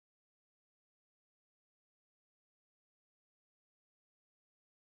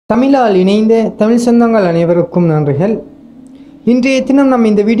தமிழால் இணைந்த தமிழ் சொந்தங்கள் அனைவருக்கும் நன்றிகள். இன்றைய தினம் நம்ம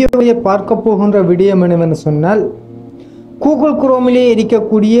இந்த வீடியோவை பார்க்க போகின்ற விடயம் என்னவென்று சொன்னால், கூகுள் குரோமிலே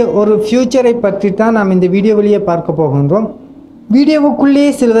இருக்கக்கூடிய ஒரு ஃபியூச்சரை பற்றி தான் நாம் இந்த வீடியோவிலேயே பார்க்க போகின்றோம். வீடியோவுக்குள்ளே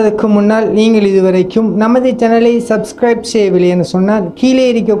செல்வதற்கு முன்னால் நீங்கள் இதுவரைக்கும் நமது சேனலை சப்ஸ்கிரைப் செய்யவில்லை என்று சொன்னால் கீழே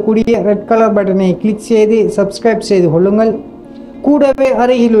இருக்கக்கூடிய ரெட் கலர் பட்டனை கிளிக் செய்து சப்ஸ்கிரைப் செய்து கொள்ளுங்கள். கூடவே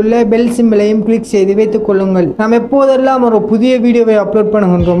அருகில் உள்ள பெல் சிம்பிளையும் கிளிக் செய்து வைத்துக் கொள்ளுங்கள். நாம் எப்போதெல்லாம் ஒரு புதிய வீடியோவை அப்லோட்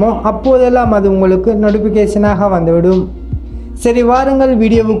பண்ணுகின்றோமோ அப்போதெல்லாம் அது உங்களுக்கு நோட்டிஃபிகேஷனாக வந்துவிடும். சரி, வாருங்கள்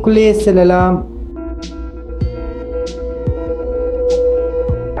வீடியோவுக்குள்ளே செல்லலாம்.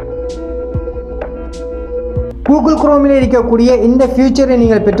 கூகுள் குரோமில் இருக்கக்கூடிய இந்த ஃபியூச்சரை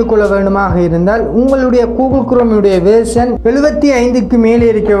நீங்கள் பெற்றுக்கொள்ள வேண்டுமாக இருந்தால் உங்களுடைய கூகுள் குரோமினுடைய வேர்ஷன் 75க்கு மேலே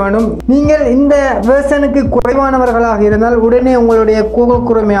இருக்க வேண்டும். நீங்கள் இந்த வேர்ஷனுக்கு குறைவானவர்களாக இருந்தால் உடனே உங்களுடைய கூகுள்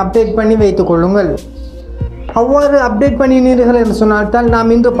குரோமை அப்டேட் பண்ணி வைத்துக் கொள்ளுங்கள். அவ்வாறு அப்டேட் பண்ணினீர்கள் என்று சொன்னால்தான்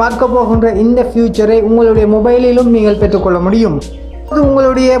நாம் இன்று பார்க்க போகின்ற இந்த ஃபியூச்சரை உங்களுடைய மொபைலிலும் நீங்கள் பெற்றுக்கொள்ள முடியும்.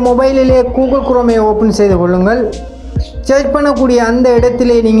 உங்களுடைய மொபைலிலே கூகுள் குரோமை ஓப்பன் செய்து கொள்ளுங்கள். சர்ச் பண்ணக்கூடிய அந்த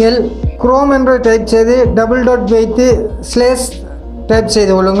இடத்திலே நீங்கள் குரோம் என்று டைப் செய்து டபுள் டாட் வைத்து ஸ்லேஷ் டைப்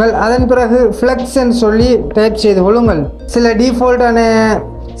செய்து கொள்ளுங்கள். அதன் பிறகு ஃப்ளக்ஸ் என்று சொல்லி டைப் செய்து கொள்ளுங்கள். சில டிஃபால்ட்டான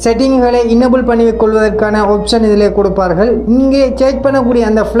செட்டிங்களை இன்னபிள் பண்ணி கொள்வதற்கான ஆப்ஷன் இதிலே கொடுப்பார்கள். இங்கே சர்ச் பண்ணக்கூடிய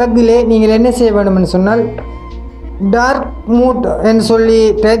அந்த ஃப்ளக்கிலே நீங்கள் என்ன செய்ய வேண்டும் என்று சொன்னால் டார்க் மூட் என்று சொல்லி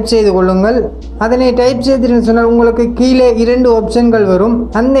டைப் செய்து கொள்ளுங்கள். அதனை டைப் செய்து சொன்னால் உங்களுக்கு கீழே 2 ஆப்ஷன்கள் வரும்.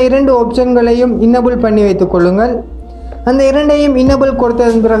 அந்த 2 ஆப்ஷன்களையும் இன்னபிள் பண்ணி வைத்துக் கொள்ளுங்கள். அந்த 2ஐயும் இன்னபிள்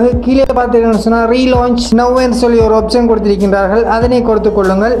கொடுத்ததன் பிறகு கீழே பார்த்தீங்கன்னு சொன்னால் ரீலான்ச் நவ் என்று சொல்லி ஒரு ஆப்ஷன் கொடுத்திருக்கின்றார்கள். அதனை கொடுத்து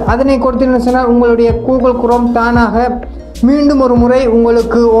கொள்ளுங்கள். அதனை கொடுத்தீங்கன்னு சொன்னால் உங்களுடைய கூகுள் குரோம் தானாக மீண்டும் ஒரு முறை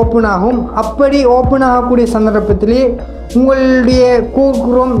உங்களுக்கு ஓப்பன் ஆகும். அப்படி ஓப்பன் ஆகக்கூடிய சந்தர்ப்பத்திலே உங்களுடைய கூகுள்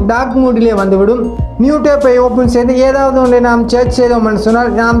குரோம் டார்க் மூடிலே வந்துவிடும். நியூ டேப்பை ஓப்பன் செய்து ஏதாவது ஒன்றை நாம் சர்ச் செய்தோம் என்று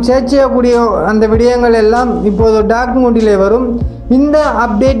சொன்னால் நாம் சர்ச் செய்யக்கூடிய அந்த விடயங்கள் எல்லாம் இப்போது டார்க் மூடிலே வரும். இந்த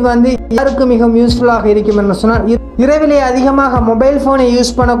அப்டேட் யாருக்கு மிகவும் யூஸ்ஃபுல்லாக இருக்கும் என்று சொன்னால் இரவிலே அதிகமாக மொபைல் ஃபோனை யூஸ்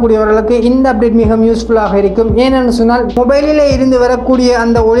பண்ணக்கூடியவர்களுக்கு இந்த அப்டேட் மிகவும் யூஸ்ஃபுல்லாக இருக்கும். ஏனென்று சொன்னால் மொபைலிலே இருந்து வரக்கூடிய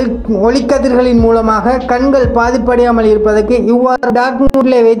அந்த ஒளிக்கதிர்களின் மூலமாக கண்கள் பாதிப்படையாமல் இருப்பதற்கு இவ்வாறு டார்க்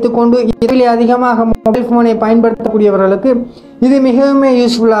மூடிலே வைத்துக்கொண்டு இரவிலே அதிகமாக மொபைல் ஃபோனை பயன்படுத்தக்கூடியவர்களுக்கு இது மிகவும்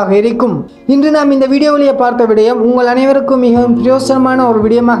யூஸ்ஃபுல்லாக இருக்கும். இன்று நாம் இந்த வீடியோவிலேயே பார்த்த விடயம் உங்கள் அனைவருக்கும் மிகவும் பிரயோசனமான ஒரு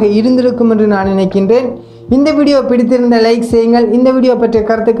விடயமாக இருந்திருக்கும் என்று நான் நினைக்கின்றேன். இந்த வீடியோ பிடித்திருந்த லைக் செய்யுங்கள். இந்த வீடியோ பற்றிய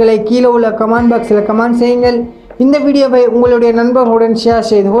கருத்துக்களை கீழே உள்ள கமெண்ட் பாக்ஸில் கமெண்ட் செய்யுங்கள். இந்த வீடியோவை உங்களுடைய நண்பர்களுடன் ஷேர்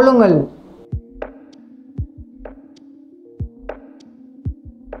செய்து கொள்ளுங்கள்.